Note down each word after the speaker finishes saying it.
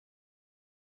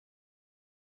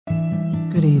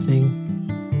Good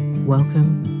evening.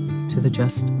 Welcome to the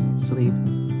Just Sleep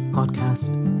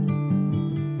podcast.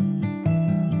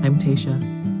 I'm Tasha,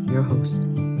 your host.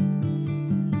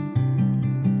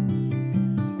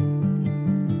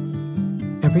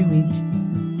 Every week,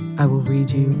 I will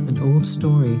read you an old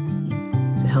story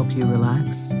to help you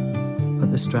relax,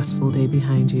 put the stressful day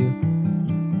behind you,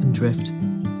 and drift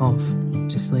off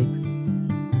to sleep.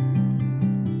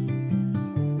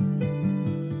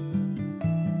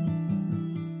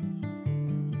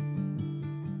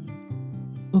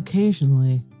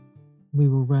 Occasionally, we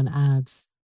will run ads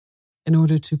in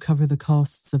order to cover the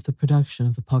costs of the production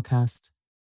of the podcast.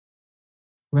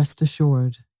 Rest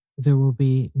assured, there will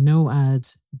be no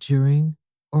ads during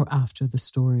or after the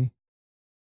story.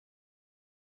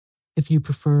 If you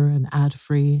prefer an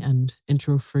ad-free and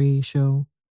intro-free show,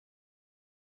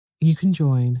 you can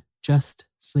join Just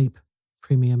Sleep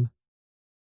Premium.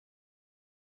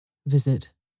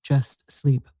 Visit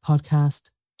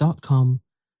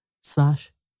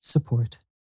justsleeppodcast.com/support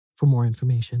for more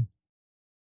information.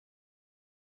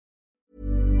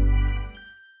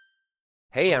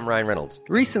 Hey, I'm Ryan Reynolds.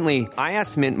 Recently, I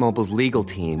asked Mint Mobile's legal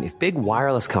team if big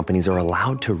wireless companies are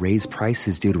allowed to raise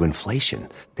prices due to inflation.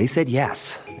 They said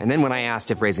yes. And then when I asked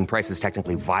if raising prices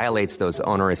technically violates those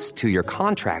onerous two-year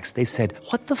contracts, they said,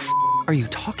 "What the f*** are you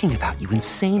talking about, you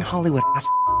insane Hollywood ass?"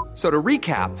 So to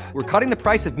recap, we're cutting the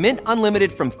price of Mint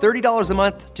Unlimited from $30 a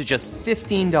month to just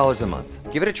 $15 a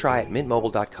month. Give it a try at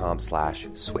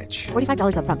mintmobile.com/switch.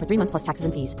 $45 up front for 3 months plus taxes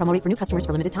and fees. Promo rate for new customers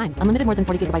for limited time. Unlimited more than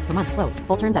 40 gigabytes per month. Slows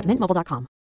full terms at mintmobile.com.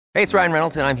 Hey, it's Ryan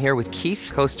Reynolds, and I'm here with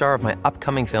Keith, co-star of my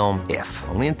upcoming film, If,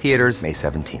 only in theaters May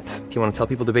 17th. Do you want to tell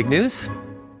people the big news?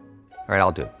 All right,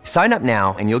 I'll do it. Sign up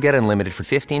now and you'll get unlimited for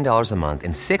 $15 a month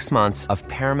and 6 months of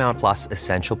Paramount Plus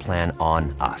Essential Plan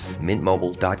on us.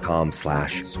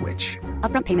 mintmobile.com/switch.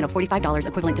 Upfront payment of $45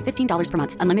 equivalent to $15 per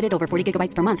month. Unlimited over 40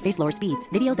 gigabytes per month. Face lower speeds.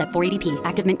 Videos at 480p.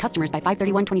 Active Mint customers by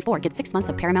 531.24 get 6 months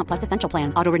of Paramount Plus Essential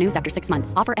Plan. Auto renews after 6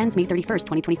 months. Offer ends May 31st,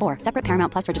 2024. Separate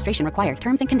Paramount Plus registration required.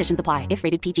 Terms and conditions apply if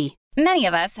rated PG. Many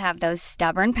of us have those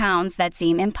stubborn pounds that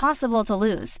seem impossible to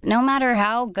lose, no matter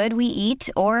how good we eat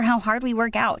or how hard we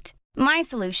work out. My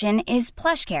solution is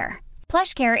PlushCare.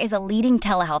 PlushCare is a leading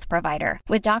telehealth provider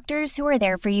with doctors who are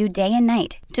there for you day and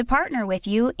night to partner with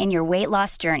you in your weight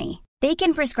loss journey. They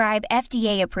can prescribe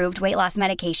FDA-approved weight loss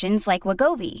medications like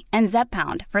Wegovy and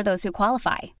Zepbound for those who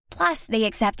qualify. Plus, they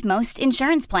accept most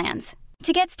insurance plans.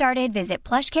 To get started, visit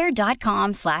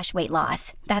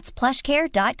plushcare.com/weightloss. That's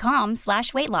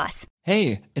plushcare.com/weightloss.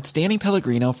 Hey, it's Danny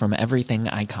Pellegrino from Everything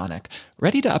Iconic.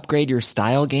 Ready to upgrade your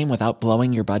style game without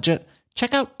blowing your budget?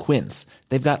 Check out Quince.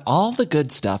 They've got all the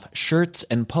good stuff, shirts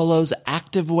and polos,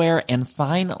 activewear, and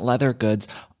fine leather goods,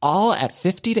 all at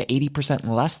 50 to 80%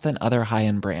 less than other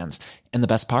high-end brands. And the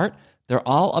best part? They're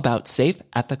all about safe,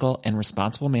 ethical, and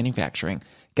responsible manufacturing.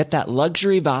 Get that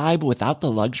luxury vibe without the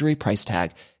luxury price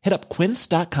tag. Hit up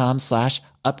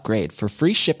quince.com/upgrade for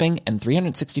free shipping and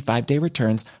 365-day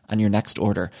returns on your next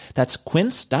order. That's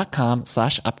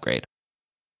quince.com/upgrade.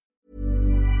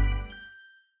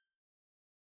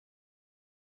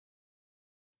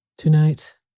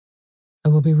 Tonight, I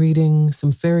will be reading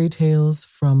some fairy tales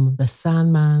from the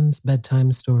Sandman's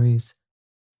Bedtime Stories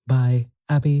by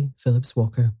Abby Phillips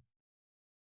Walker.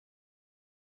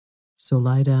 So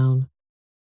lie down,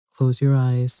 close your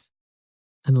eyes,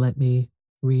 and let me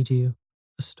read you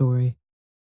a story.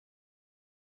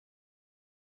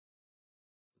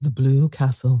 The Blue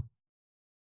Castle.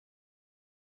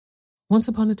 Once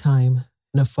upon a time,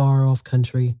 in a far-off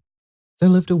country, there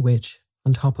lived a witch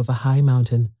on top of a high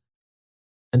mountain.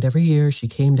 And every year she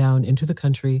came down into the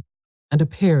country and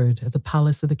appeared at the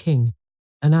palace of the king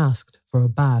and asked for a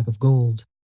bag of gold.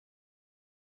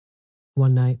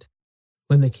 One night,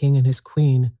 when the king and his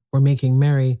queen were making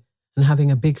merry and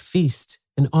having a big feast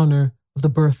in honor of the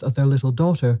birth of their little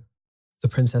daughter, the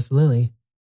Princess Lily,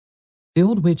 the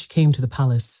old witch came to the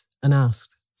palace and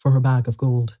asked for her bag of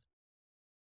gold.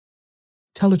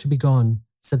 "Tell her to be gone,"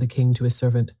 said the king to his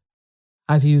servant.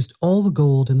 "I've used all the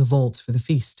gold in the vaults for the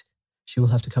feast. She will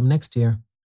have to come next year."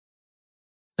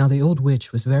 Now the old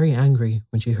witch was very angry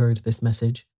when she heard this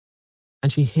message,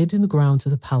 and she hid in the grounds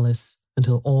of the palace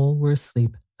until all were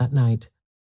asleep that night.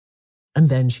 And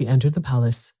then she entered the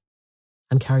palace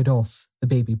and carried off the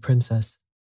baby princess.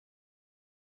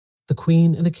 The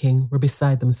queen and the king were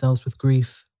beside themselves with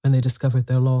grief when they discovered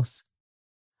their loss,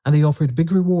 and they offered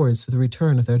big rewards for the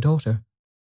return of their daughter,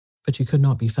 but she could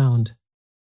not be found.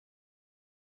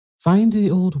 "Find the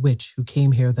old witch who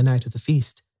came here the night of the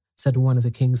feast," said one of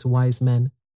the king's wise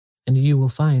men, "and you will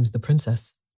find the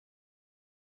princess."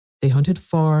 They hunted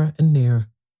far and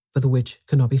near, but the witch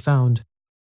could not be found,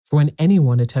 For when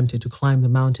anyone attempted to climb the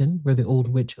mountain where the old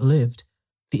witch lived,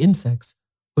 the insects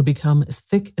would become as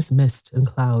thick as mist and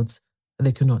clouds, and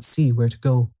they could not see where to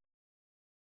go.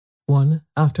 One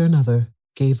after another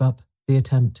gave up the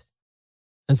attempt,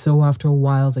 and so after a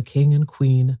while the king and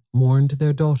queen mourned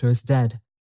their daughters dead,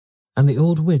 and the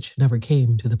old witch never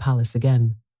came to the palace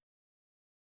again.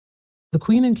 The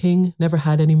queen and king never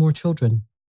had any more children,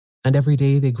 and every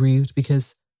day they grieved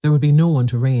because there would be no one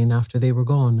to reign after they were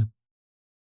gone.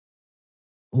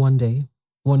 One day,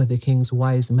 one of the king's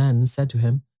wise men said to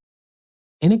him,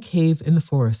 "In a cave in the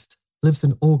forest lives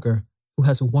an ogre who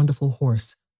has a wonderful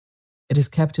horse. It is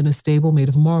kept in a stable made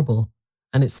of marble,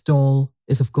 and its stall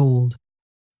is of gold,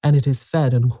 and it is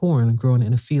fed on corn grown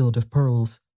in a field of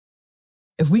pearls.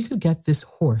 If we could get this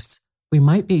horse, we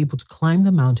might be able to climb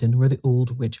the mountain where the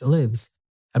old witch lives,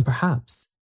 and perhaps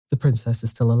the princess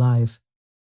is still alive."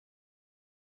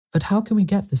 "But how can we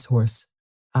get this horse?"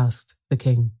 asked the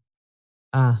king.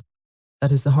 "Ah, that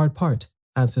is the hard part,"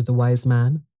 answered the wise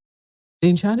man. "The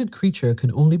enchanted creature can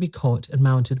only be caught and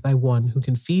mounted by one who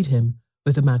can feed him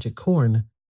with the magic corn,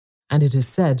 and it is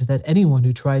said that anyone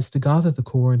who tries to gather the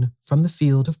corn from the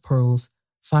field of pearls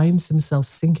finds himself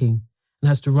sinking and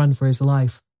has to run for his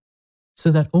life,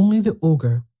 so that only the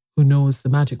ogre, who knows the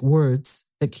magic words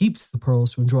that keeps the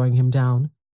pearls from drawing him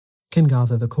down, can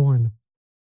gather the corn."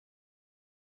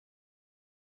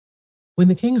 When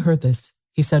the king heard this,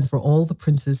 he sent for all the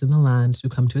princes in the land to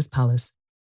come to his palace,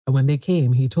 and when they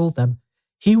came, he told them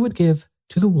he would give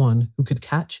to the one who could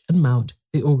catch and mount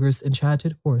the ogre's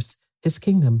enchanted horse his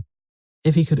kingdom,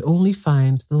 if he could only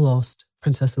find the lost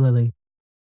Princess Lily,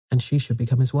 and she should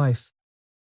become his wife.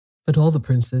 But all the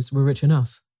princes were rich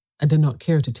enough and did not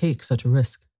care to take such a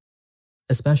risk,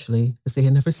 especially as they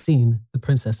had never seen the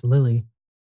Princess Lily.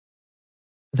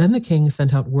 Then the king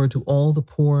sent out word to all the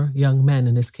poor young men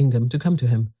in his kingdom to come to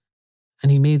him,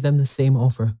 and he made them the same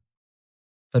offer.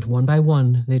 But one by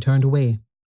one they turned away,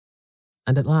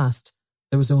 and at last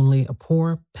there was only a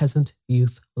poor peasant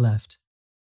youth left.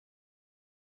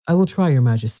 "I will try, your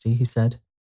majesty," he said,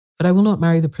 "but I will not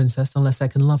marry the princess unless I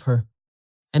can love her,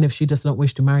 and if she does not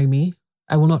wish to marry me,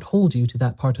 I will not hold you to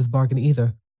that part of the bargain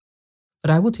either. But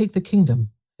I will take the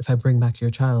kingdom if I bring back your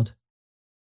child."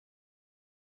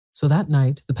 So that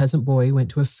night the peasant boy went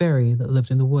to a fairy that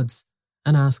lived in the woods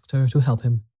and asked her to help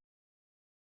him.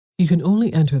 "You can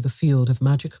only enter the field of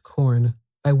magic corn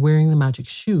by wearing the magic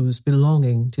shoes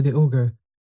belonging to the ogre,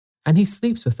 and he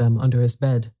sleeps with them under his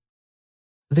bed.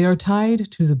 They are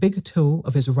tied to the big toe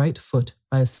of his right foot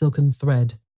by a silken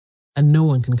thread, and no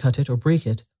one can cut it or break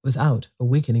it without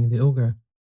awakening the ogre.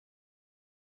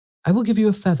 I will give you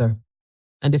a feather,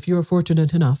 and if you are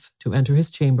fortunate enough to enter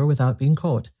his chamber without being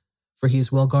caught, for he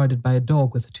is well guarded by a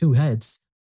dog with 2 heads,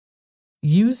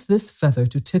 use this feather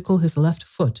to tickle his left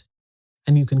foot,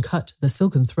 and you can cut the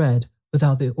silken thread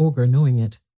without the ogre knowing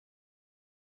it.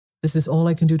 This is all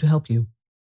I can do to help you.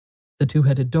 The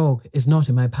 2-headed dog is not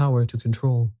in my power to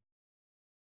control."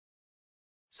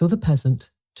 So the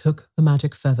peasant took the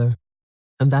magic feather,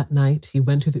 and that night he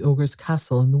went to the ogre's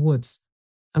castle in the woods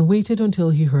and waited until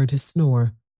he heard his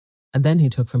snore, and then he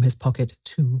took from his pocket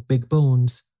 2 big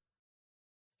bones.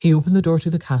 He opened the door to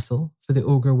the castle, for the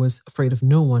ogre was afraid of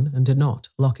no one and did not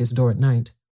lock his door at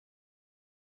night.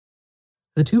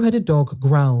 The 2-headed dog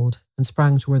growled and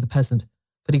sprang toward the peasant,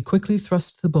 but he quickly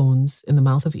thrust the bones in the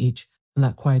mouth of each, and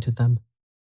that quieted them.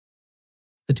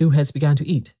 The 2 heads began to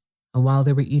eat, and while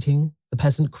they were eating, the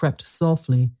peasant crept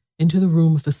softly into the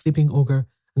room of the sleeping ogre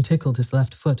and tickled his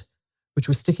left foot, which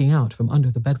was sticking out from under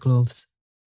the bedclothes.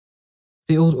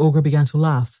 The old ogre began to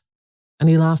laugh, and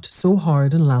he laughed so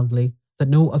hard and loudly that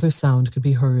no other sound could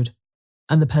be heard,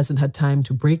 and the peasant had time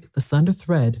to break the slender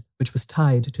thread which was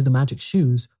tied to the magic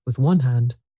shoes with one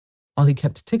hand, while he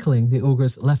kept tickling the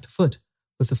ogre's left foot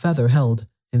with the feather held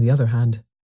in the other hand.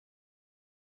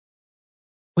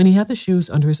 When he had the shoes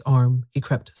under his arm, he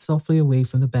crept softly away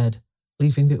from the bed,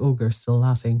 leaving the ogre still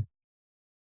laughing.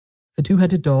 The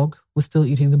 2-headed dog was still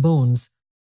eating the bones,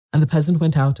 and the peasant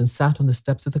went out and sat on the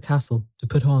steps of the castle to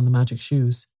put on the magic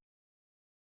shoes.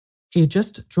 He had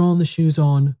just drawn the shoes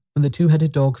on when the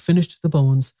 2-headed dog finished the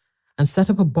bones and set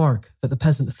up a bark that the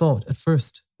peasant thought at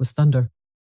first was thunder.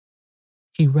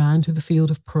 He ran to the field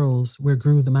of pearls where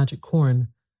grew the magic corn,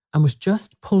 and was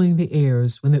just pulling the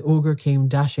airs when the ogre came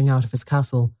dashing out of his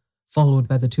castle, followed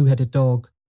by the 2-headed dog,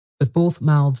 with both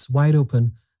mouths wide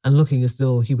open and looking as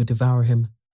though he would devour him.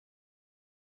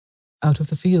 Out of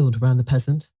the field ran the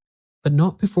peasant, but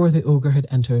not before the ogre had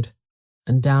entered,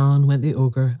 and down went the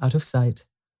ogre out of sight,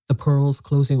 the pearls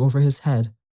closing over his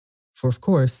head, for of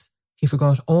course he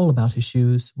forgot all about his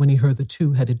shoes when he heard the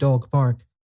 2-headed dog bark.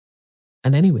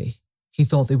 And anyway, He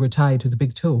thought they were tied to the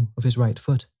big toe of his right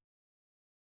foot.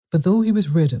 But though he was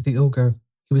rid of the ogre,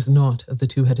 he was not of the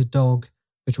two-headed dog,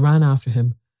 which ran after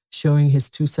him, showing his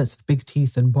two sets of big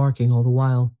teeth and barking all the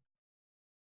while.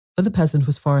 But the peasant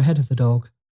was far ahead of the dog,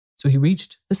 so he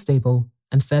reached the stable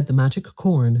and fed the magic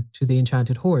corn to the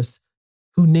enchanted horse,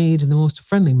 who neighed in the most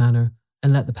friendly manner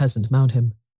and let the peasant mount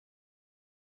him.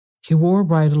 He wore a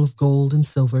bridle of gold and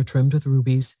silver trimmed with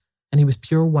rubies, and he was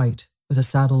pure white, with a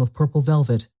saddle of purple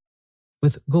velvet,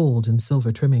 with gold and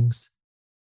silver trimmings.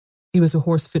 He was a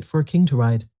horse fit for a king to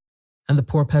ride, and the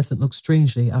poor peasant looked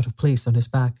strangely out of place on his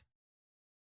back.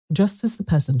 Just as the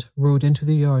peasant rode into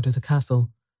the yard of the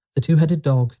castle, the two-headed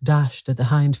dog dashed at the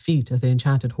hind feet of the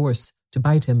enchanted horse to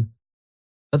bite him,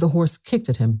 but the horse kicked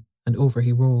at him, and over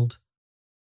he rolled.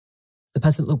 The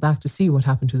peasant looked back to see what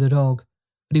happened to the dog,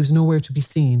 but he was nowhere to be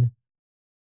seen.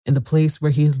 In the place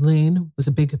where he had lain was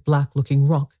a big black-looking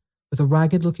rock with a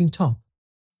ragged-looking top,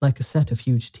 like a set of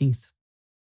huge teeth.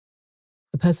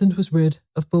 The peasant was rid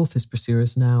of both his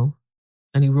pursuers now,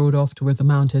 and he rode off toward the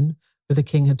mountain where the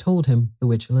king had told him the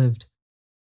witch lived.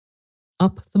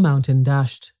 Up the mountain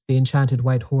dashed the enchanted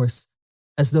white horse,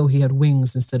 as though he had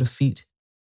wings instead of feet,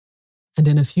 and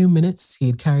in a few minutes he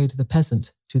had carried the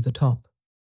peasant to the top.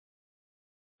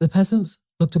 The peasant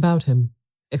looked about him,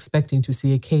 expecting to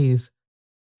see a cave,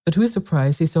 but to his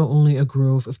surprise he saw only a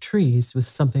grove of trees with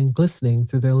something glistening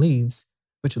through their leaves,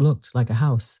 which looked like a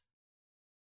house.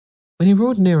 When he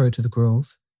rode nearer to the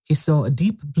grove, he saw a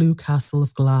deep blue castle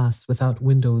of glass without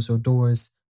windows or doors,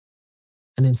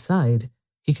 and inside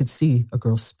he could see a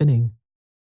girl spinning.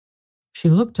 She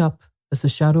looked up as the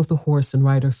shadow of the horse and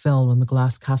rider fell on the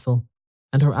glass castle,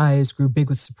 and her eyes grew big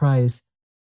with surprise.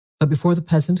 But before the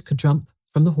peasant could jump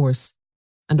from the horse,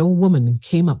 an old woman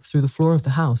came up through the floor of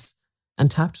the house and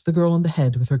tapped the girl on the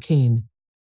head with her cane,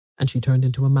 and she turned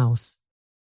into a mouse.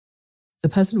 The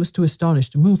peasant was too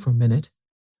astonished to move for a minute,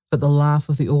 but the laugh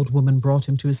of the old woman brought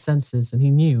him to his senses, and he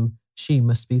knew she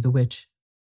must be the witch.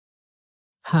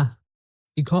 "Ha!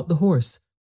 You caught the horse,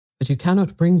 but you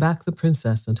cannot bring back the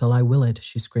princess until I will it,"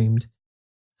 she screamed,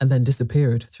 and then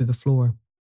disappeared through the floor.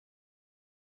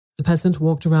 The peasant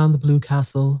walked around the blue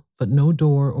castle, but no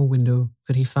door or window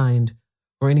could he find,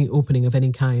 or any opening of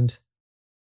any kind.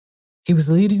 He was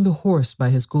leading the horse by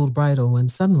his gold bridle when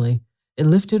suddenly it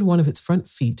lifted one of its front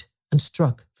feet and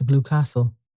struck the blue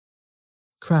castle.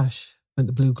 Crash went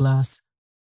the blue glass,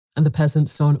 and the peasant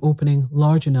saw an opening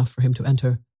large enough for him to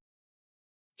enter.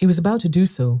 He was about to do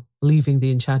so, leaving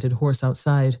the enchanted horse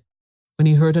outside, when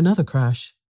he heard another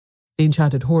crash. The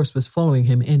enchanted horse was following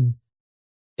him in.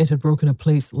 It had broken a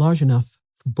place large enough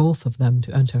for both of them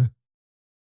to enter.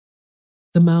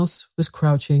 The mouse was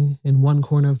crouching in one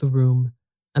corner of the room,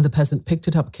 and the peasant picked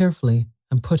it up carefully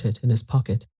and put it in his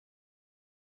pocket.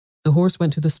 The horse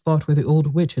went to the spot where the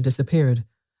old witch had disappeared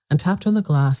and tapped on the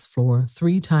glass floor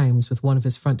 3 times with one of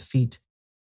his front feet,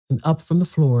 and up from the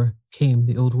floor came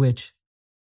the old witch.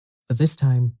 But this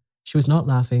time, she was not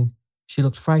laughing. She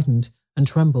looked frightened and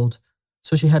trembled,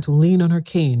 so she had to lean on her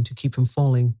cane to keep from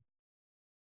falling.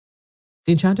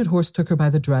 The enchanted horse took her by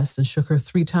the dress and shook her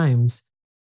 3 times,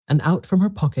 and out from her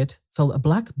pocket fell a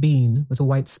black bean with a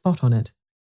white spot on it.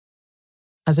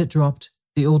 As it dropped,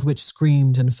 the old witch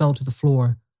screamed and fell to the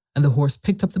floor, and the horse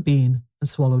picked up the bean and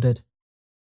swallowed it.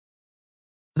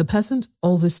 The peasant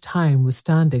all this time was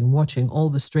standing watching all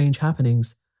the strange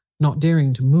happenings, not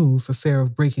daring to move for fear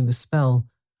of breaking the spell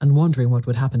and wondering what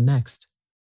would happen next.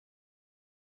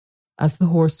 As the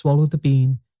horse swallowed the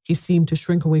bean, he seemed to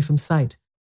shrink away from sight,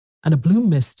 and a blue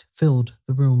mist filled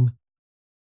the room.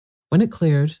 When it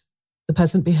cleared, the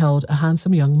peasant beheld a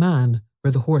handsome young man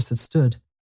where the horse had stood,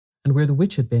 and where the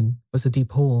witch had been was a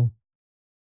deep hole.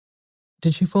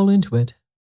 "Did she fall into it?"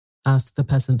 asked the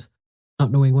peasant,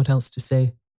 not knowing what else to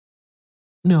say.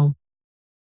 "No.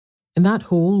 In that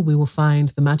hole we will find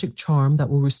the magic charm that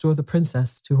will restore the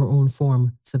princess to her own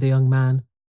form," said the young man.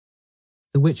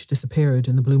 The witch disappeared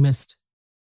in the blue mist.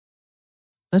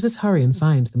 "Let us hurry and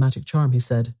find the magic charm," he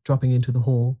said, dropping into the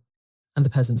hole, and the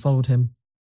peasant followed him.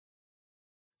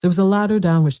 There was a ladder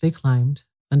down which they climbed,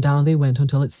 and down they went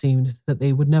until it seemed that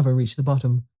they would never reach the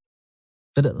bottom.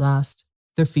 But at last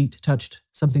their feet touched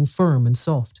something firm and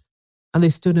soft, and they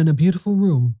stood in a beautiful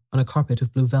room on a carpet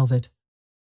of blue velvet.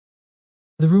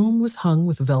 The room was hung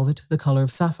with velvet the color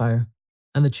of sapphire,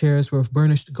 and the chairs were of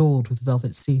burnished gold with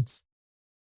velvet seats.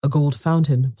 A gold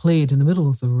fountain played in the middle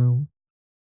of the room,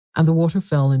 and the water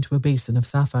fell into a basin of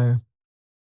sapphire.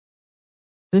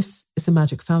 "This is the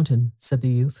magic fountain," said the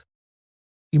youth.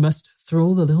 "You must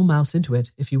throw the little mouse into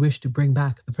it if you wish to bring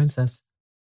back the princess."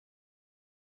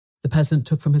 The peasant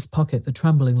took from his pocket the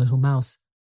trembling little mouse.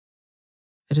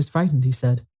 "It is frightened," he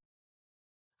said.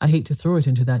 I hate to throw it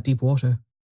into that deep water."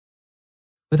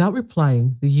 Without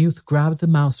replying, the youth grabbed the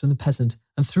mouse from the peasant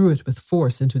and threw it with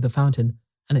force into the fountain,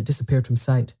 and it disappeared from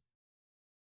sight.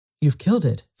 "You've killed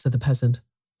it," said the peasant,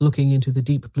 looking into the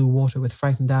deep blue water with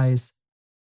frightened eyes.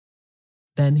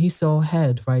 Then he saw a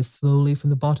head rise slowly from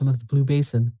the bottom of the blue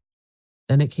basin.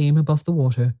 Then it came above the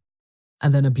water,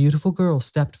 and then a beautiful girl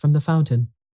stepped from the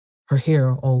fountain, her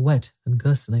hair all wet and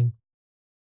glistening.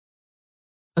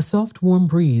 A soft, warm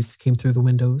breeze came through the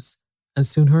windows, and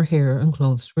soon her hair and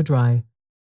clothes were dry,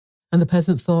 and the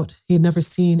peasant thought he had never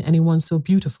seen anyone so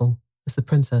beautiful as the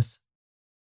princess.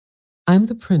 "I am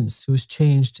the prince who was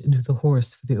changed into the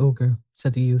horse for the ogre,"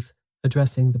 said the youth,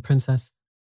 addressing the princess.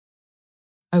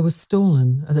 "I was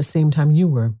stolen at the same time you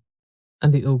were,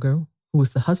 and the ogre, who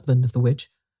was the husband of the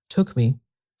witch, took me,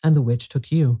 and the witch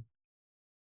took you.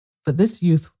 But this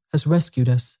youth has rescued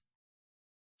us,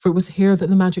 for it was here that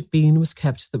the magic bean was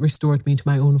kept that restored me to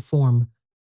my own form,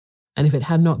 and if it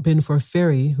had not been for a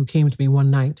fairy who came to me one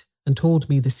night and told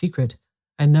me the secret,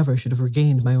 I never should have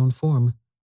regained my own form."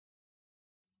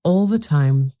 All the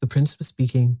time the prince was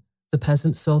speaking, the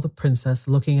peasant saw the princess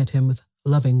looking at him with a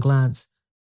loving glance,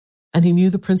 and he knew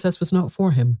the princess was not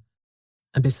for him,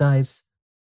 and besides,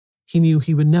 he knew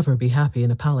he would never be happy in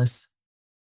a palace.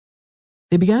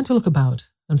 They began to look about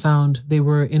and found they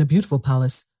were in a beautiful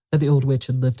palace that the old witch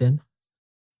had lived in.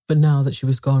 But now that she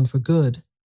was gone for good,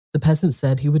 the peasant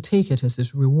said he would take it as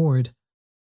his reward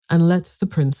and let the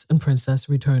prince and princess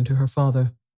return to her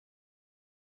father.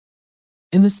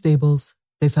 In the stables,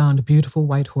 they found beautiful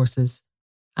white horses,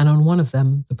 and on one of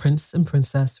them the prince and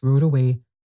princess rode away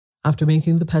after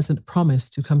making the peasant promise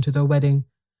to come to their wedding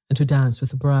and to dance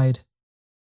with the bride.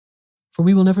 "For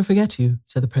we will never forget you,"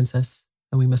 said the princess,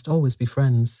 "and we must always be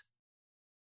friends."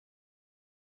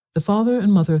 The father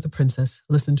and mother of the princess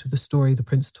listened to the story the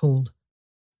prince told,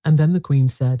 and then the queen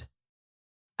said,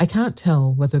 "I can't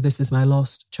tell whether this is my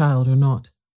lost child or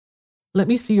not. Let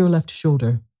me see your left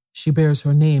shoulder. She bears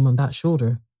her name on that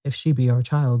shoulder, if she be our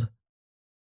child."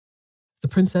 The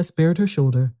princess bared her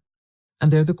shoulder,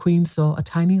 and there the queen saw a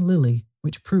tiny lily,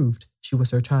 which proved she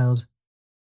was her child.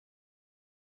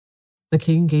 The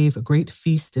king gave a great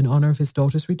feast in honor of his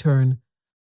daughter's return,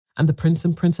 and the prince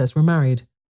and princess were married,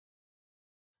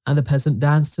 and the peasant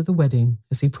danced to the wedding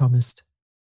as he promised.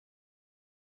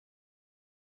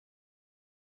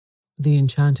 The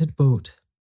Enchanted Boat.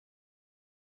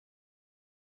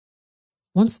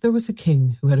 Once there was a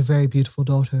king who had a very beautiful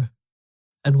daughter,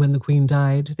 and when the queen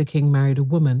died, the king married a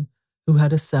woman who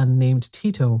had a son named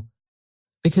Tito,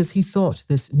 because he thought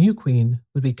this new queen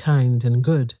would be kind and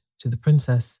good to the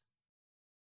princess.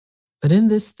 But in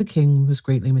this the king was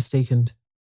greatly mistaken,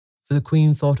 for the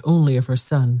queen thought only of her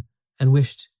son and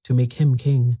wished to make him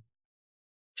king.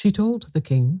 She told the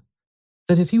king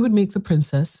that if he would make the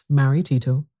princess marry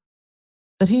Tito,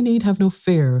 that he need have no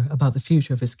fear about the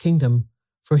future of his kingdom,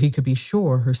 for he could be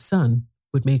sure her son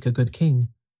would make a good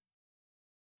king.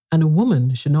 "And a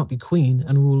woman should not be queen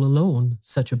and rule alone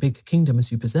such a big kingdom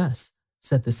as you possess,"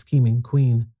 said the scheming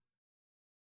queen.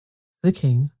 The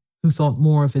king, who thought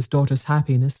more of his daughter's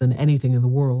happiness than anything in the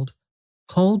world,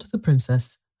 called the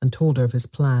princess and told her of his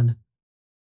plan.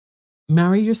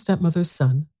 "Marry your stepmother's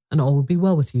son, and all will be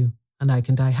well with you, and I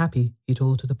can die happy," he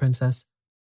told to the princess.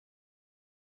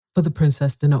 But the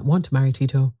princess did not want to marry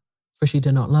Tito, for she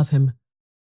did not love him.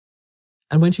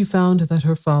 And when she found that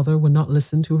her father would not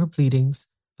listen to her pleadings,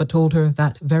 but told her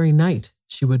that very night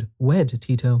she would wed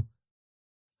Tito,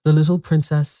 the little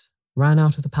princess ran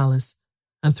out of the palace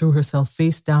and threw herself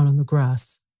face down on the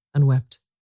grass and wept.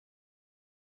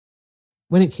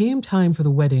 When it came time for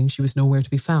the wedding, she was nowhere to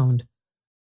be found,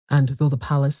 and though the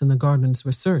palace and the gardens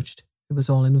were searched, it was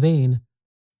all in vain.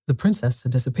 The princess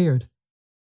had disappeared.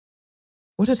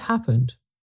 What had happened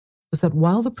was that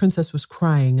while the princess was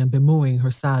crying and bemoaning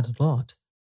her sad lot,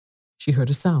 she heard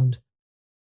a sound,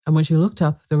 and when she looked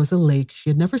up, there was a lake she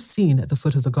had never seen at the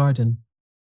foot of the garden,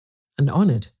 and on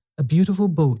it a beautiful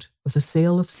boat with a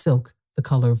sail of silk the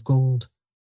color of gold.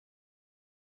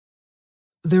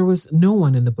 There was no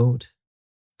one in the boat,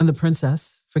 and the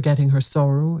princess, forgetting her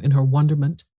sorrow in her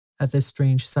wonderment at this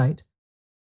strange sight,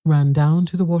 ran down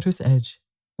to the water's edge,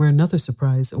 where another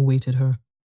surprise awaited her.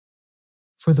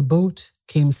 For the boat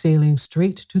came sailing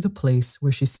straight to the place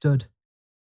where she stood.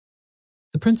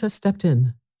 The princess stepped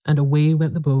in, and away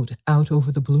went the boat out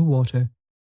over the blue water,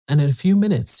 and in a few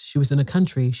minutes she was in a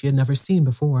country she had never seen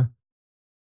before.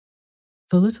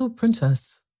 The little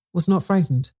princess was not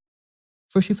frightened,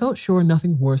 for she felt sure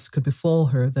nothing worse could befall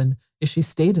her than if she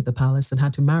stayed at the palace and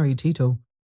had to marry Tito.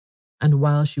 And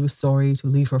while she was sorry to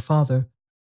leave her father,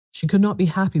 she could not be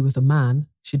happy with a man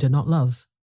she did not love.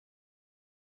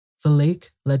 The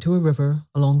lake led to a river,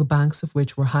 along the banks of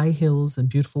which were high hills and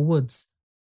beautiful woods,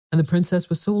 and the princess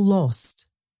was so lost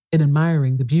in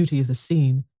admiring the beauty of the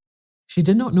scene, she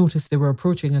did not notice they were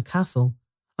approaching a castle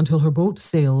until her boat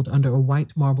sailed under a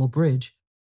white marble bridge,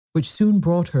 which soon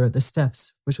brought her at the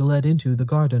steps which led into the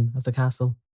garden of the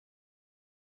castle.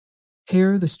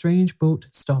 Here the strange boat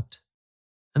stopped,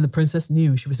 and the princess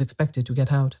knew she was expected to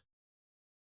get out.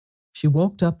 She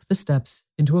walked up the steps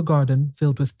into a garden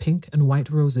filled with pink and white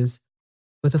roses,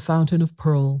 with a fountain of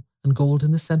pearl and gold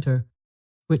in the centre,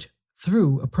 which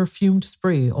threw a perfumed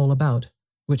spray all about,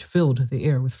 which filled the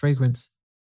air with fragrance.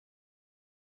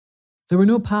 There were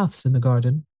no paths in the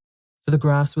garden, for the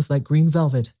grass was like green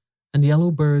velvet, and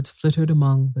yellow birds flittered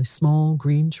among the small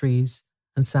green trees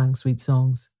and sang sweet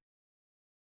songs.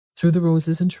 Through the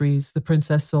roses and trees, the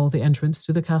princess saw the entrance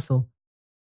to the castle,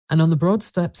 and on the broad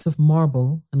steps of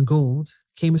marble and gold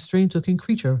came a strange-looking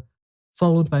creature,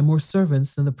 followed by more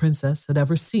servants than the princess had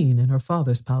ever seen in her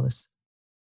father's palace.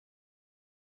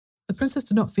 The princess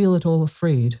did not feel at all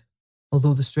afraid,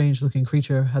 although the strange-looking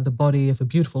creature had the body of a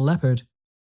beautiful leopard,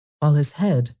 while his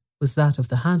head was that of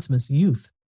the handsomest youth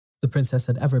the princess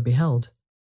had ever beheld.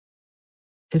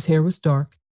 His hair was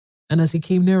dark, and as he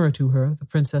came nearer to her, the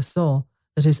princess saw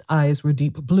that his eyes were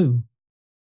deep blue,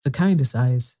 the kindest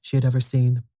eyes she had ever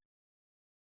seen.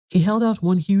 He held out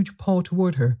one huge paw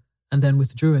toward her, and then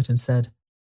withdrew it and said,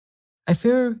 "I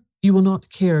fear you will not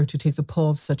care to take the paw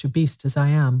of such a beast as I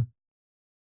am.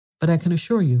 But I can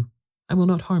assure you, I will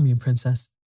not harm you, princess."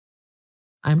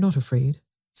 "I am not afraid,"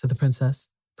 said the princess,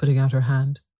 putting out her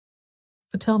hand.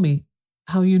 "But tell me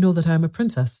how you know that I am a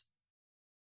princess."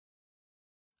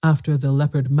 After the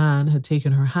leopard man had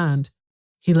taken her hand,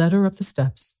 he led her up the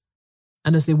steps,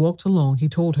 and as they walked along, he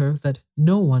told her that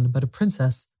no one but a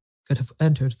princess could have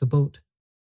entered the boat.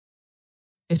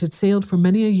 It had sailed for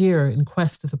many a year in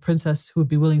quest of the princess who would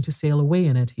be willing to sail away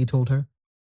in it, he told her.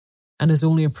 And as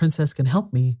only a princess can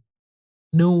help me,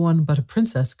 no one but a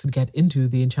princess could get into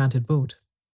the enchanted boat.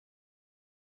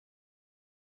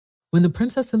 When the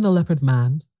princess and the leopard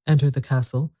man entered the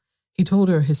castle, he told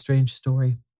her his strange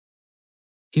story.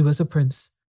 He was a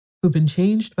prince who had been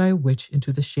changed by a witch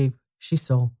into the shape she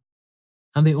saw,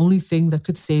 and the only thing that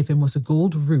could save him was a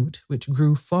gold root which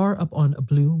grew far up on a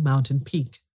blue mountain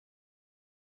peak.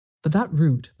 "But that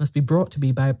root must be brought to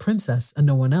me by a princess and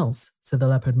no one else," said the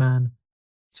leopard man.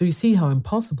 "So you see how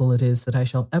impossible it is that I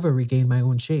shall ever regain my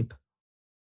own shape."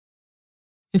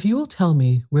 "If you will tell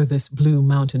me where this blue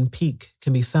mountain peak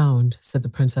can be found," said the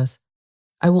princess,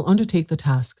 "I will undertake the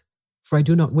task, for I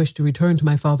do not wish to return to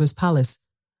my father's palace,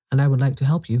 and I would like to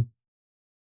help you."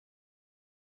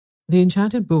 "The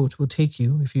enchanted boat will take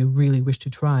you if you really wish to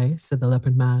try," said the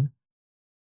leopard man.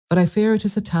 "But I fear it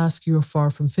is a task you are far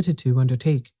from fitted to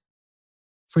undertake,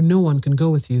 for no one can go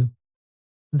with you.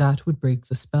 That would break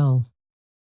the spell."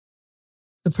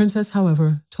 The princess,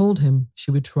 however, told him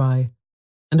she would try,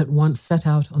 and at once set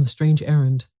out on the strange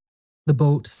errand, the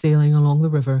boat sailing along the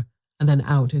river and then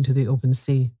out into the open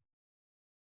sea.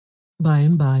 By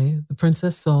and by, the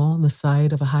princess saw on the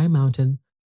side of a high mountain,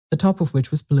 the top of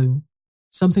which was blue,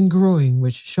 something growing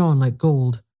which shone like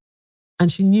gold,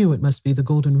 and she knew it must be the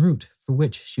golden root for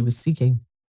which she was seeking.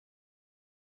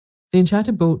 The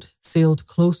enchanted boat sailed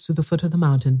close to the foot of the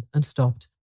mountain and stopped,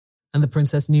 and the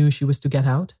princess knew she was to get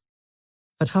out.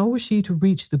 But how was she to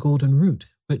reach the golden root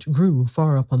which grew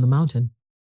far up on the mountain?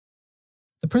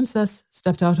 The princess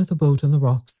stepped out of the boat on the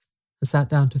rocks and sat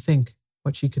down to think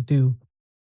what she could do,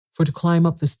 for to climb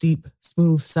up the steep,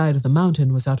 smooth side of the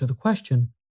mountain was out of the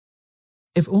question.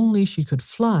 If only she could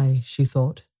fly, she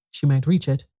thought, she might reach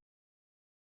it.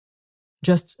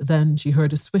 Just then she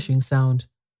heard a swishing sound,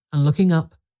 and looking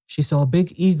up, she saw a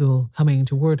big eagle coming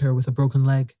toward her with a broken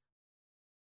leg.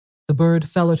 The bird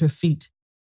fell at her feet,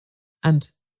 and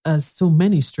as so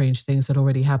many strange things had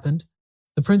already happened,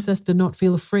 the princess did not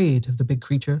feel afraid of the big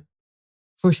creature,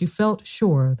 for she felt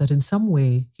sure that in some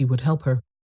way he would help her.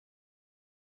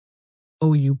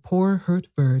 "Oh, you poor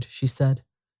hurt bird," she said,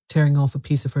 tearing off a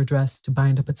piece of her dress to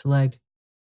bind up its leg.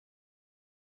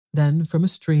 Then, from a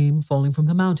stream falling from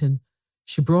the mountain,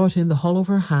 she brought in the hollow of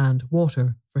her hand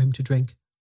water for him to drink.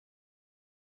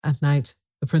 At night,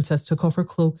 the princess took off her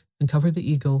cloak and covered the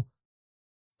eagle,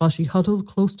 while she huddled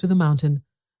close to the mountain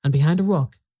and behind a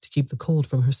rock to keep the cold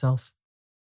from herself.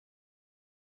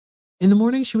 In the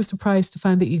morning she was surprised to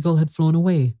find the eagle had flown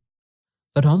away,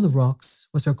 but on the rocks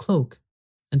was her cloak,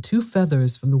 and 2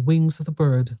 feathers from the wings of the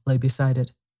bird lay beside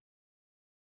it.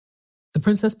 The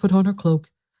princess put on her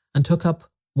cloak and took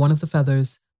up one of the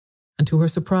feathers, and to her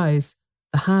surprise,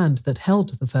 the hand that held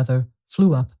the feather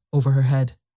flew up over her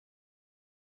head.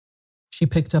 She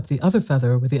picked up the other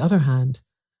feather with the other hand,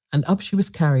 and up she was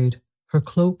carried, her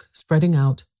cloak spreading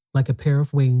out like a pair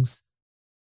of wings.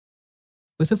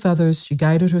 With the feathers, she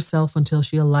guided herself until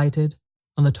she alighted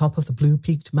on the top of the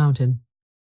blue-peaked mountain.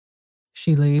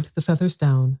 She laid the feathers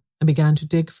down and began to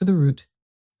dig for the root,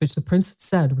 which the prince had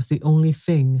said was the only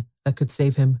thing that could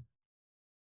save him.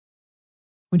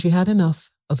 When she had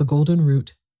enough of the golden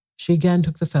root, she again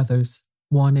took the feathers,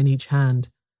 one in each hand,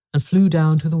 and flew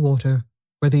down to the water,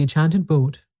 where the enchanted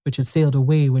boat, which had sailed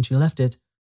away when she left it,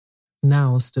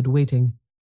 now stood waiting.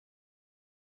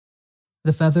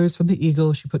 The feathers from the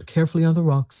eagle she put carefully on the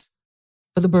rocks,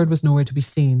 but the bird was nowhere to be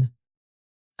seen,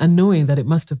 and knowing that it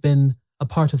must have been a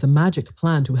part of the magic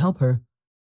plan to help her,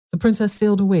 the princess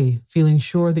sailed away, feeling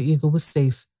sure the eagle was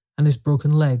safe and his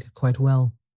broken leg quite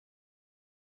well.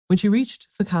 When she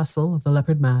reached the castle of the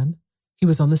leopard man, he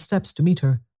was on the steps to meet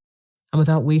her, and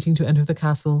without waiting to enter the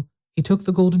castle, he took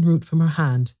the golden root from her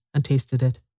hand and tasted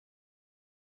it.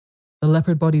 The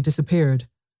leopard body disappeared,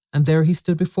 and there he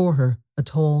stood before her, a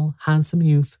tall, handsome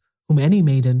youth whom any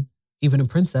maiden, even a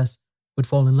princess, would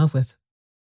fall in love with.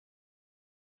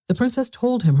 The princess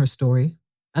told him her story,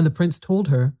 and the prince told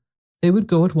her they would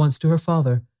go at once to her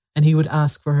father, and he would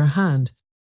ask for her hand,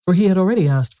 for he had already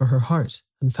asked for her heart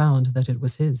and found that it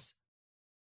was his.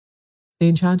 The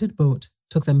enchanted boat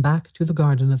took them back to the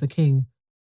garden of the king,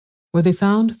 where they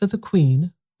found that the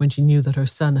queen, when she knew that her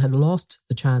son had lost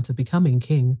the chance of becoming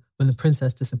king when the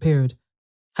princess disappeared,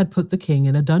 had put the king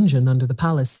in a dungeon under the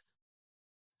palace,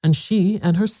 and she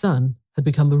and her son had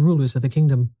become the rulers of the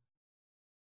kingdom.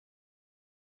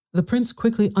 The prince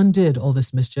quickly undid all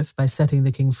this mischief by setting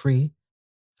the king free,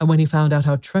 and when he found out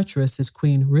how treacherous his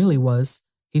queen really was,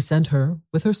 he sent her,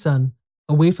 with her son,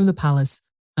 away from the palace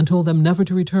and told them never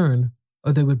to return,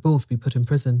 or they would both be put in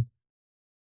prison.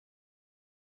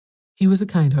 He was a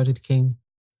kind-hearted king,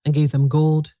 and gave them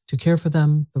gold to care for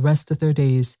them the rest of their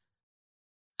days,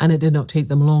 and it did not take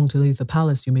them long to leave the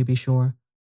palace, you may be sure,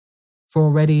 for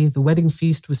already the wedding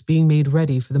feast was being made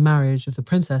ready for the marriage of the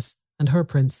princess and her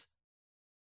prince.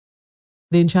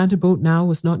 The enchanted boat now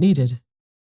was not needed,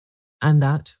 and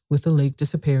that with the lake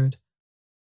disappeared.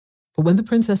 But when the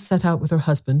princess set out with her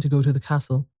husband to go to the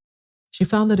castle, she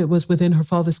found that it was within her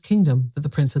father's kingdom that the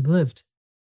prince had lived.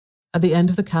 At the end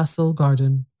of the castle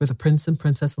garden, where the prince and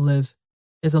princess live,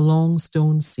 is a long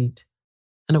stone seat,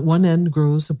 and at one end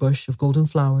grows a bush of golden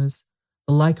flowers,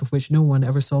 the like of which no one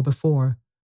ever saw before,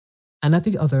 and at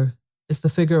the other is the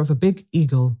figure of a big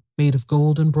eagle made of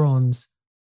gold and bronze.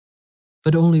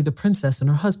 But only the princess and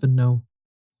her husband know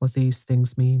what these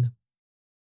things mean.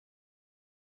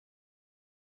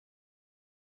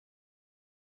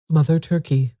 Mother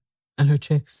Turkey and her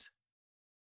chicks.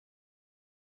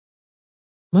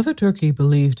 Mother Turkey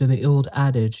believed in the old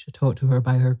adage taught to her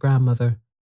by her grandmother,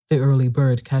 the early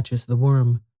bird catches the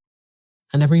worm,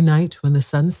 and every night when the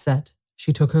sun set,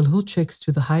 she took her little chicks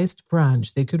to the highest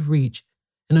branch they could reach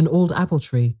in an old apple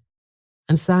tree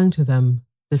and sang to them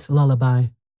this lullaby.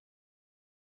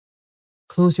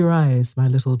 Close your eyes, my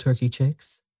little turkey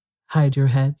chicks. Hide your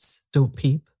heads, don't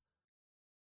peep.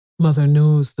 Mother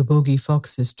knows the bogey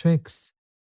fox's tricks,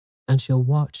 and she'll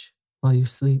watch while you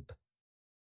sleep.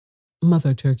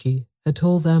 Mother Turkey had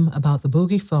told them about the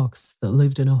bogey fox that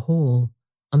lived in a hole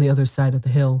on the other side of the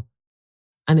hill,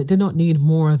 and it did not need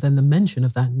more than the mention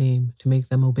of that name to make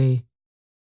them obey.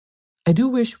 I do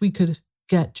wish we could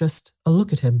get just a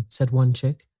look at him, said one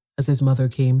chick, as his mother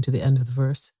came to the end of the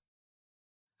verse.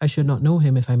 I should not know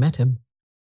him if I met him.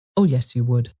 Oh, yes, you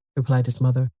would, replied his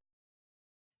mother.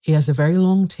 He has a very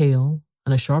long tail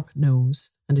and a sharp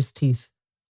nose and his teeth.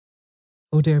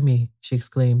 Oh, dear me, she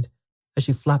exclaimed, as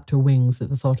she flapped her wings at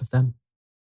the thought of them.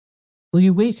 Will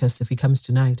you wake us if he comes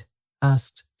tonight?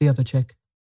 Asked the other chick.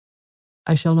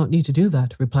 I shall not need to do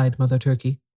that, replied Mother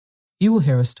Turkey. You will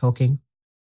hear us talking.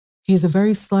 He is a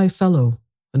very sly fellow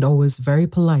and always very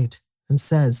polite and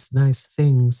says nice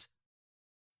things.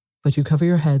 But you cover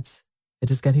your heads,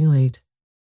 it is getting late.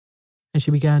 And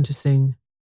she began to sing,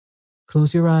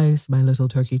 Close your eyes, my little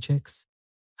turkey chicks.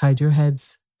 Hide your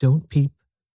heads, don't peep.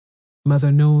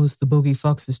 Mother knows the bogey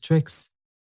fox's tricks,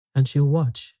 and she'll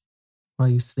watch while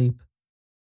you sleep.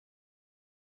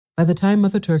 By the time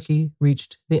Mother Turkey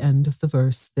reached the end of the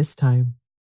verse this time,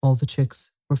 all the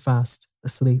chicks were fast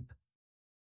asleep.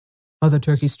 Mother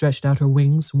Turkey stretched out her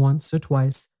wings once or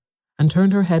twice and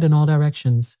turned her head in all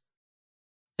directions,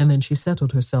 and then she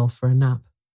settled herself for a nap.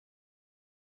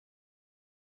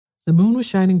 The moon was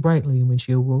shining brightly when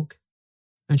she awoke,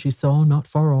 and she saw not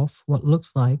far off what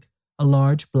looked like a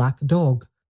large black dog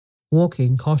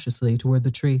walking cautiously toward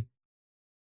the tree.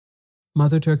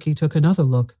 Mother Turkey took another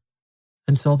look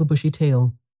and saw the bushy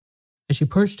tail, and she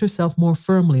perched herself more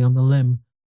firmly on the limb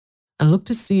and looked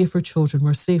to see if her children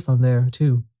were safe on there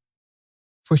too.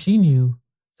 For she knew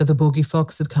that the bogey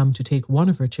fox had come to take one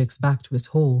of her chicks back to his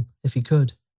hole if he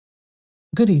could.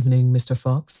 "Good evening, Mr.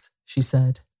 Fox," she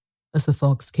said, as the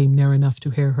fox came near enough to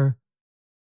hear her.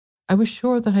 "I was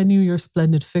sure that I knew your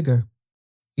splendid figure.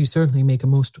 You certainly make a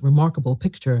most remarkable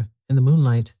picture in the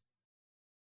moonlight."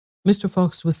 Mr.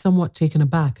 Fox was somewhat taken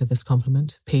aback at this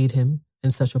compliment paid him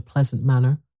in such a pleasant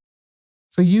manner,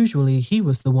 for usually he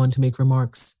was the one to make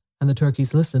remarks, and the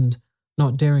turkeys listened,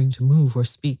 not daring to move or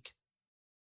speak.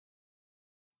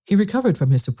 He recovered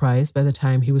from his surprise by the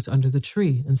time he was under the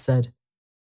tree and said,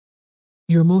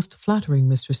 "You're most flattering,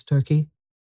 Mistress Turkey,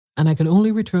 and I can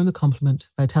only return the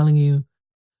compliment by telling you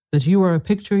that you are a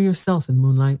picture yourself in the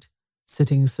moonlight,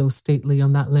 sitting so stately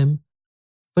on that limb.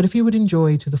 But if you would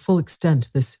enjoy to the full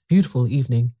extent this beautiful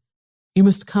evening, you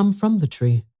must come from the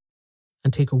tree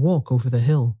and take a walk over the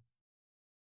hill."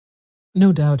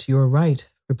 "No doubt you are right,"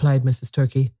 replied Mrs.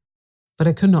 Turkey, "but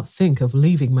I could not think of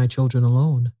leaving my children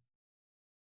alone."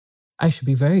 "I should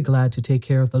be very glad to take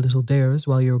care of the little dares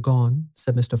while you're gone,"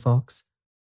 said Mr. Fox.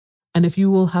 "And if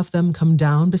you will have them come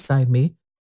down beside me,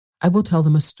 I will tell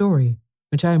them a story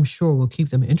which I am sure will keep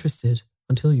them interested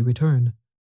until you return."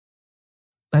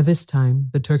 By this time,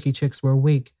 the turkey chicks were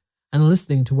awake and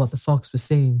listening to what the fox was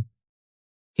saying.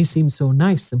 He seemed so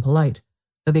nice and polite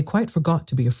that they quite forgot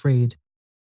to be afraid.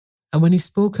 And when he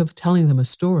spoke of telling them a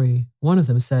story, one of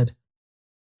them said,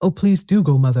 "Oh, please do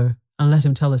go, Mother, and let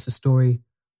him tell us a story.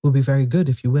 Will be very good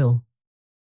if you will."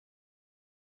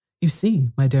 "You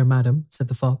see, my dear madam," said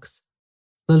the fox,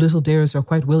 "the little dares are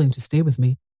quite willing to stay with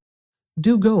me.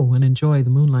 Do go and enjoy the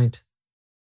moonlight."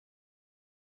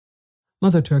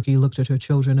 Mother Turkey looked at her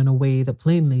children in a way that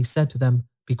plainly said to them,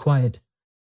 "Be quiet."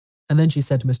 And then she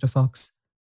said to Mr. Fox,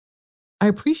 "I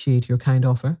appreciate your kind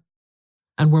offer,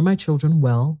 and were my children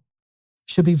well,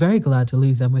 should be very glad to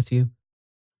leave them with you.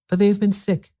 But they have been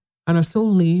sick and are so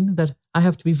lean that I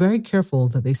have to be very careful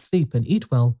that they sleep and eat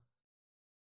well,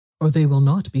 or they will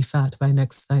not be fat by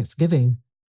next Thanksgiving,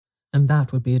 and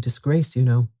that would be a disgrace, you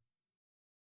know."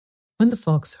 When the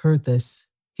fox heard this,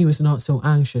 he was not so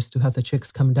anxious to have the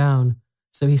chicks come down,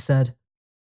 so he said,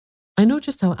 "I know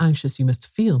just how anxious you must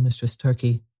feel, Mistress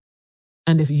Turkey,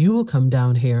 and if you will come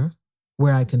down here,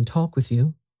 where I can talk with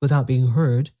you without being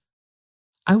heard,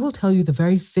 I will tell you the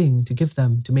very thing to give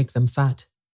them to make them fat."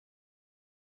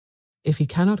 "If he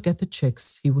cannot get the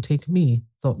chicks, he will take me,"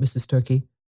 thought Mrs. Turkey,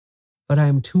 "but I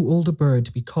am too old a bird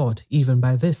to be caught even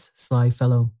by this sly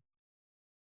fellow."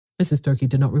 Mrs. Turkey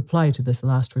did not reply to this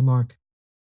last remark.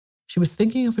 She was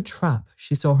thinking of a trap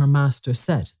she saw her master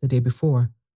set the day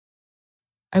before.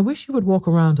 "I wish you would walk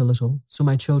around a little so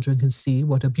my children can see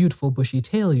what a beautiful bushy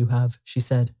tail you have," she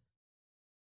said.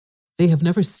 "They have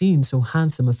never seen so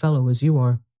handsome a fellow as you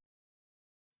are."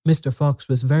 Mr. Fox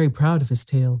was very proud of his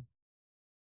tail,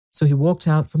 so he walked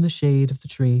out from the shade of the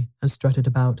tree and strutted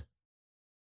about.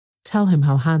 "Tell him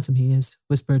how handsome he is,"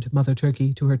 whispered Mother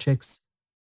Turkey to her chicks.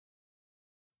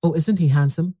 "Oh, isn't he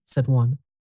handsome?" said one.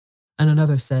 And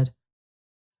another said,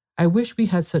 "I wish we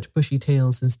had such bushy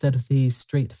tails instead of these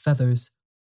straight feathers."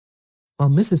 While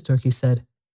Mrs. Turkey said,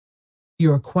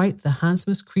 "You are quite the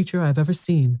handsomest creature I've ever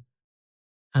seen,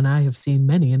 and I have seen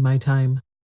many in my time."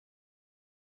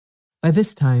 By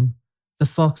this time, the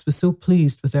fox was so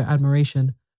pleased with their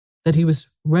admiration that he was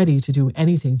ready to do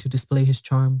anything to display his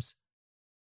charms.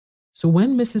 So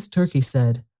when Mrs. Turkey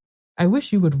said, "I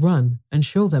wish you would run and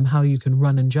show them how you can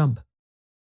run and jump,"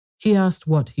 he asked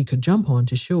what he could jump on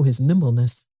to show his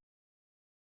nimbleness.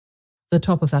 "The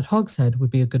top of that hogshead would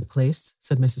be a good place,"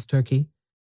 said Mrs. Turkey,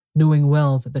 knowing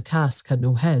well that the cask had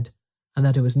no head and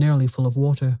that it was nearly full of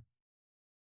water.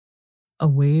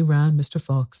 Away ran Mr.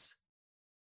 Fox,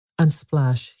 and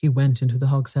splash he went into the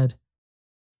hogshead.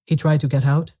 He tried to get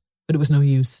out, but it was no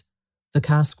use. The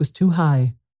cask was too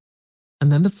high,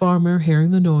 and then the farmer,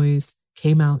 hearing the noise,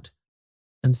 came out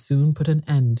and soon put an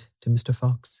end to Mr.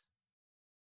 Fox.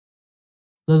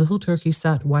 The little turkey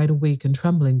sat wide awake and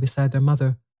trembling beside their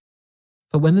mother,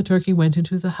 but when the turkey went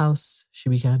into the house, she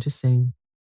began to sing.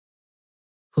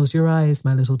 "Close your eyes,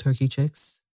 my little turkey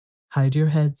chicks. Hide your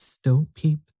heads, don't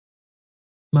peep.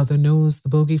 Mother knows the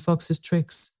bogey fox's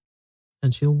tricks,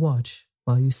 and she'll watch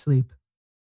while you sleep."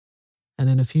 And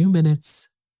in a few minutes,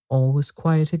 all was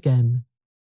quiet again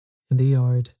in the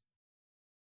yard.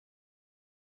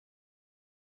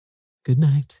 Good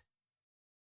night.